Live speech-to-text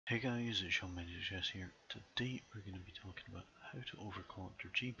Hey guys, it's Youngmind here. Today we're going to be talking about how to overclock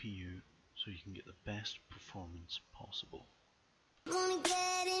your GPU so you can get the best performance possible.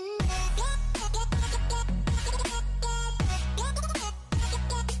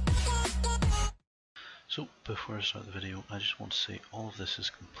 So before I start the video, I just want to say all of this is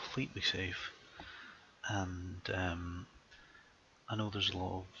completely safe, and I know there's a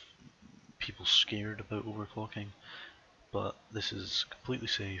lot of people scared about overclocking, but this is completely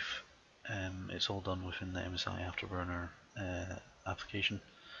safe. It's all done within the MSI Afterburner application.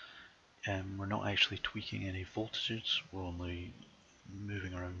 We're not actually tweaking any voltages, we're only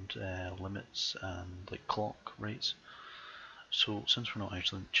moving around limits and like clock rates. So since we're not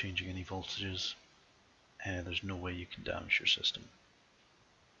actually changing any voltages, there's no way you can damage your system.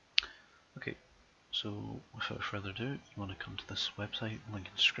 Okay, so without further ado, you want to come to this website, link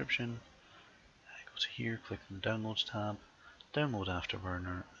in description, go to here, click on the Downloads tab, download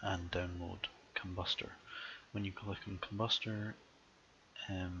Afterburner and download Combustor. When you click on Combustor,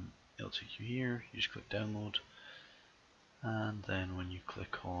 it'll take you here, you just click download, and then when you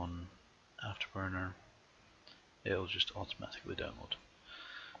click on Afterburner, it'll just automatically download.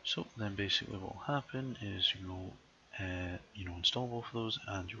 So then basically what will happen is you'll install both of those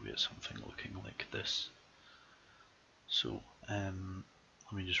and you'll get something looking like this. So let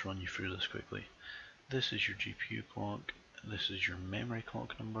me just run you through this quickly. This is your GPU clock, this is your memory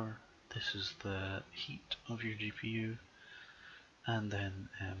clock number, this is the heat of your GPU, and then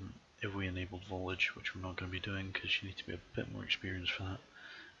if we enabled voltage, which we're not going to be doing because you need to be a bit more experienced for that,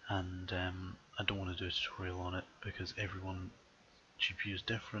 and I don't want to do a tutorial on it because everyone GPU is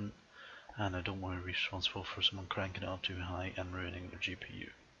different, and I don't want to be responsible for someone cranking it up too high and ruining their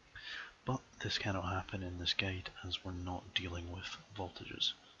GPU. But this cannot happen in this guide as we're not dealing with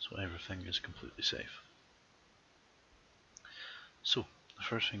voltages, so everything is completely safe. So the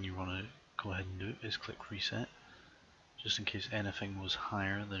first thing you want to go ahead and do is click reset, just in case anything was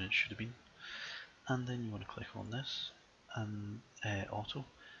higher than it should have been, and then you want to click on this and auto,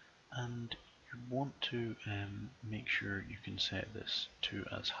 and you want to make sure you can set this to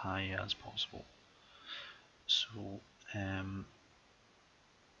as high as possible. So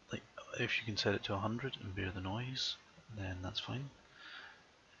like if you can set it to 100 and bear the noise, then that's fine.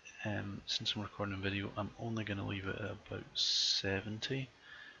 Since I'm recording a video, I'm only going to leave it at about 70,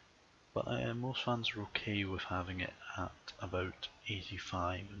 but most fans are okay with having it at about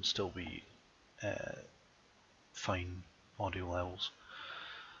 85 and still be fine audio levels.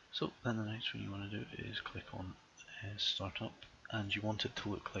 So then the next thing you want to do is click on Startup, and you want it to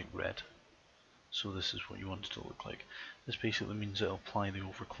look like red. So this is what you want it to look like. This basically means it'll apply the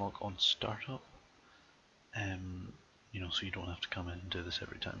overclock on startup, so you don't have to come in and do this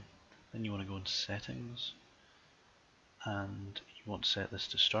every time. Then you want to go into settings, and you want to set this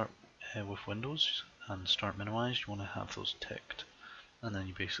to start with Windows and start minimized. You want to have those ticked, and then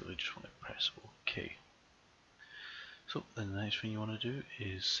you basically just want to press OK. So then the next thing you want to do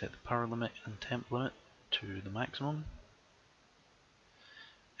is set the power limit and temp limit to the maximum.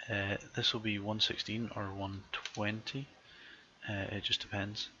 This will be 116 or 120, it just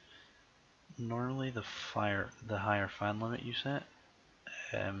depends. Normally the higher fan limit you set,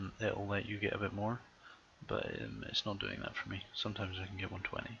 it'll let you get a bit more, but it's not doing that for me. Sometimes I can get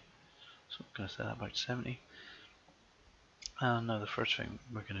 120. So I'm going to set that back to 70. And now the first thing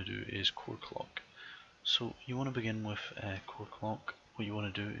we're going to do is core clock. So you want to begin with core clock. What you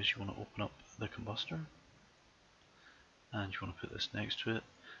want to do is you want to open up the combustor, and you want to put this next to it,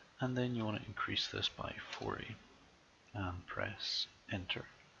 and then you want to increase this by 40 and press enter.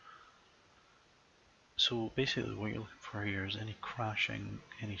 So basically what you're looking for here is any crashing,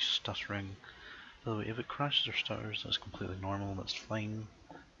 any stuttering. By the way, if it crashes or stutters, that's completely normal, that's fine.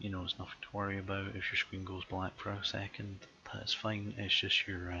 It's nothing to worry about. If your screen goes black for a second, that's fine. It's just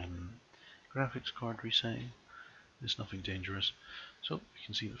your graphics card resetting. It's nothing dangerous. So you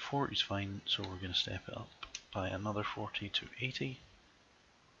can see that 40 is fine, so we're going to step it up by another 40 to 80.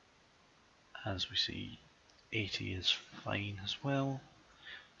 As we see, 80 is fine as well.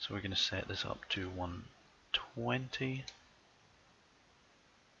 So we're going to set this up to 120.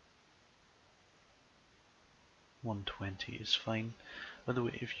 120 is fine. By the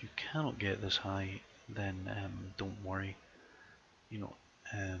way, if you cannot get this high, then don't worry.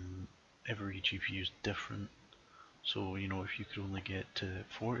 Every GPU is different. So if you could only get to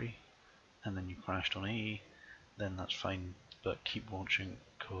 40 and then you crashed on 80, then that's fine. But keep watching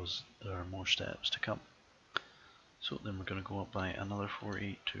because there are more steps to come. So then we're going to go up by another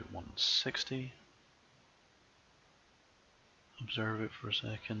 40 to 160. Observe it for a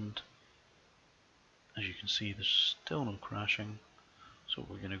second. As you can see, there's still no crashing, So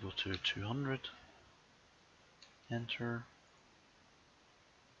we're going to go to 200, enter.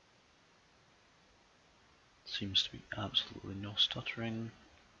 Seems to be absolutely no stuttering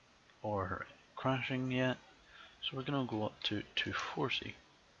or crashing yet. So we're going to go up to 240.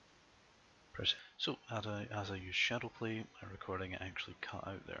 Press. So as I use Shadowplay, my recording actually cut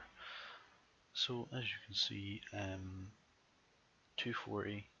out there. So as you can see,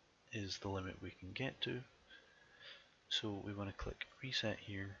 240 is the limit we can get to. So we want to click reset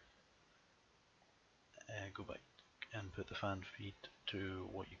here, go back and put the fan speed to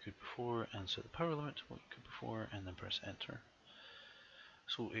what you could before and set the power limit to what you could before, and then press enter.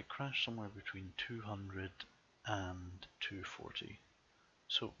 So it crashed somewhere between 200 and 240.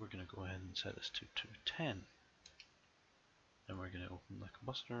 So we're going to go ahead and set this to 210. Then we're going to open the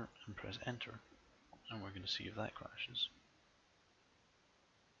combustor and press enter, and we're going to see if that crashes.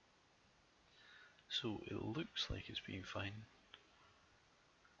 So it looks like it's being fine.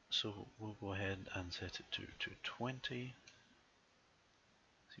 So we'll go ahead and set it to 220.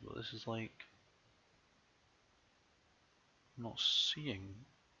 See what this is like. I'm not seeing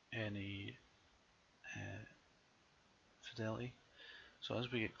any fidelity. So as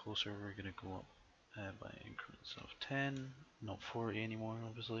we get closer, we're going to go up by increments of 10, not 40 anymore,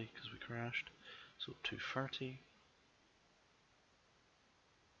 obviously, because we crashed. So 230.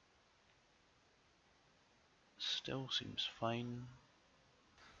 Still seems fine.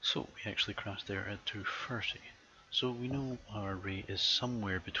 So we actually crashed there at 230. So we know our rate is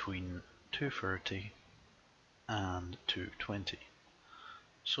somewhere between 230 and 220.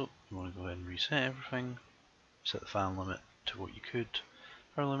 So you want to go ahead and reset everything, set the fan limit to what you could,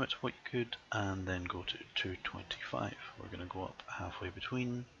 power limit to what you could, and then go to 225. We're going to go up halfway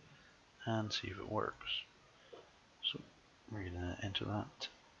between and see if it works. So we're going to enter that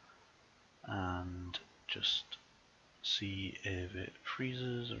and just see if it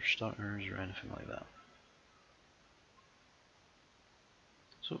freezes or stutters or anything like that.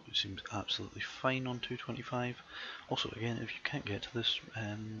 So it seems absolutely fine on 225. Also, again, if you can't get to this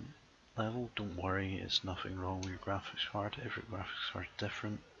level, don't worry, it's nothing wrong with your graphics card. Every graphics card is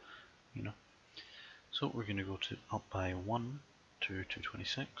different, you know. So we're going to go to up by 1 to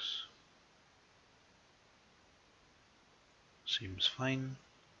 226. Seems fine.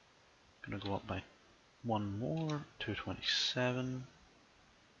 Going to go up by 1 more, 227.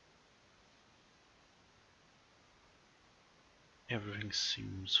 Everything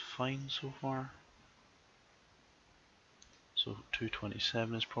seems fine so far. So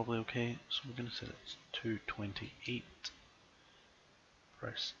 227 is probably okay. So we're going to set it to 228.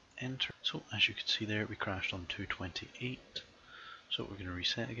 Press enter. So as you can see there, we crashed on 228. So we're going to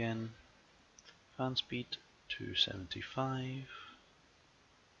reset again. Fan speed 275.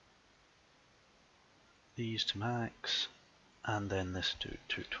 These to max, and then this to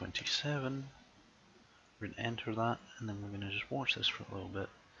 227. We're going to enter that, and then we're going to just watch this for a little bit,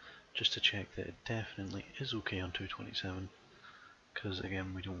 just to check that it definitely is okay on 227. Because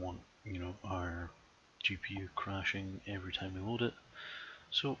again, we don't want, you know, our GPU crashing every time we load it.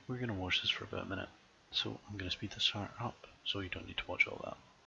 So we're going to watch this for about a minute. So I'm going to speed the start up, so you don't need to watch all that.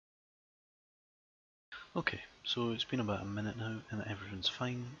 Okay, so it's been about a minute now and everything's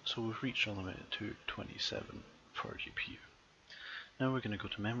fine, so we've reached our limit at 227 for our GPU. Now we're going to go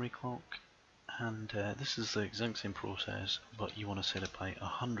to memory clock, and this is the exact same process, but you want to set it by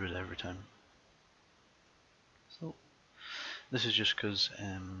 100 every time. So this is just because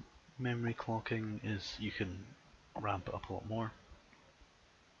memory clocking is, you can ramp it up a lot more.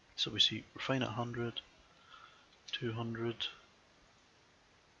 So we see we're fine at 100, 200,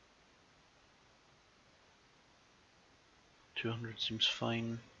 200 seems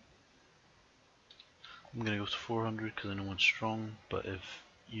fine. I'm going to go to 400 because I know it's strong, but if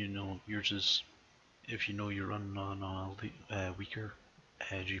you know yours is, if you know you're running on a weaker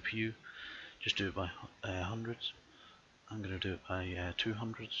GPU, just do it by hundreds. I'm going to do it by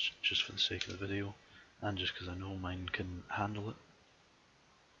 200s just for the sake of the video, and just because I know mine can handle it.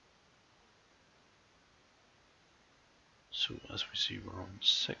 So as we see, we're on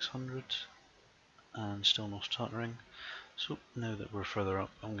 600 and still no stuttering. So now that we're further up,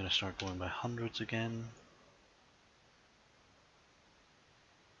 I'm going to start going by hundreds again.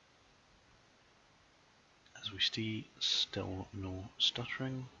 As we see, still no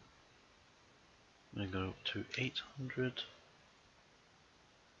stuttering. I'm going to go to 800.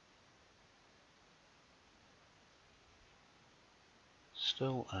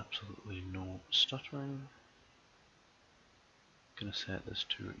 Still absolutely no stuttering. Going to set this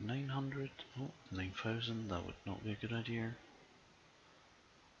to 900. Oh, 9000, that would not be a good idea.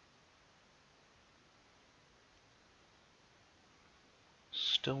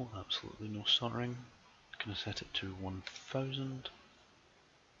 Still absolutely no stuttering. Gonna set it to 1000.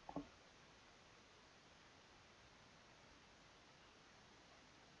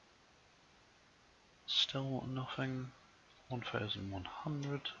 Still nothing.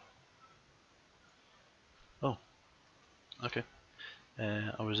 1100. Oh, okay.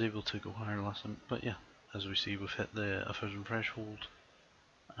 I was able to go higher last time, but yeah, as we see, we've hit the 1000 threshold,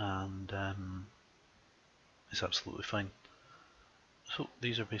 and it's absolutely fine. So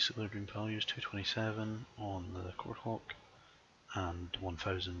these are basically dream values: 227 on the core clock, and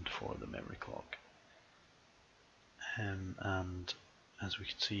 1000 for the memory clock. And as we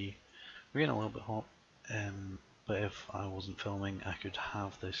can see, we're getting a little bit hot. But if I wasn't filming, I could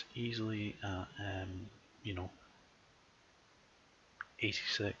have this easily at, you know,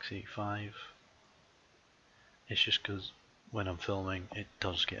 86, 85. It's just because when I'm filming, it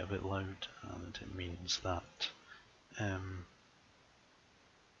does get a bit loud, and it means that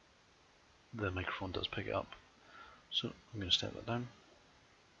the microphone does pick it up. So I'm going to step that down.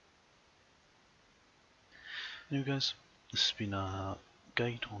 Anyway guys, this has been a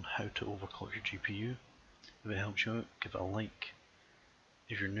guide on how to overclock your GPU. If it helps you out, give it a like.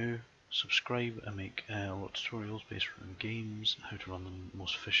 If you're new, subscribe. I make a lot of tutorials based around games, how to run them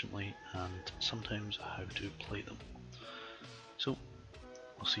most efficiently, and sometimes how to play them. So,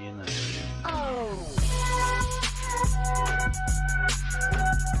 I'll see you in the next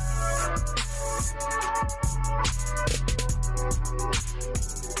video.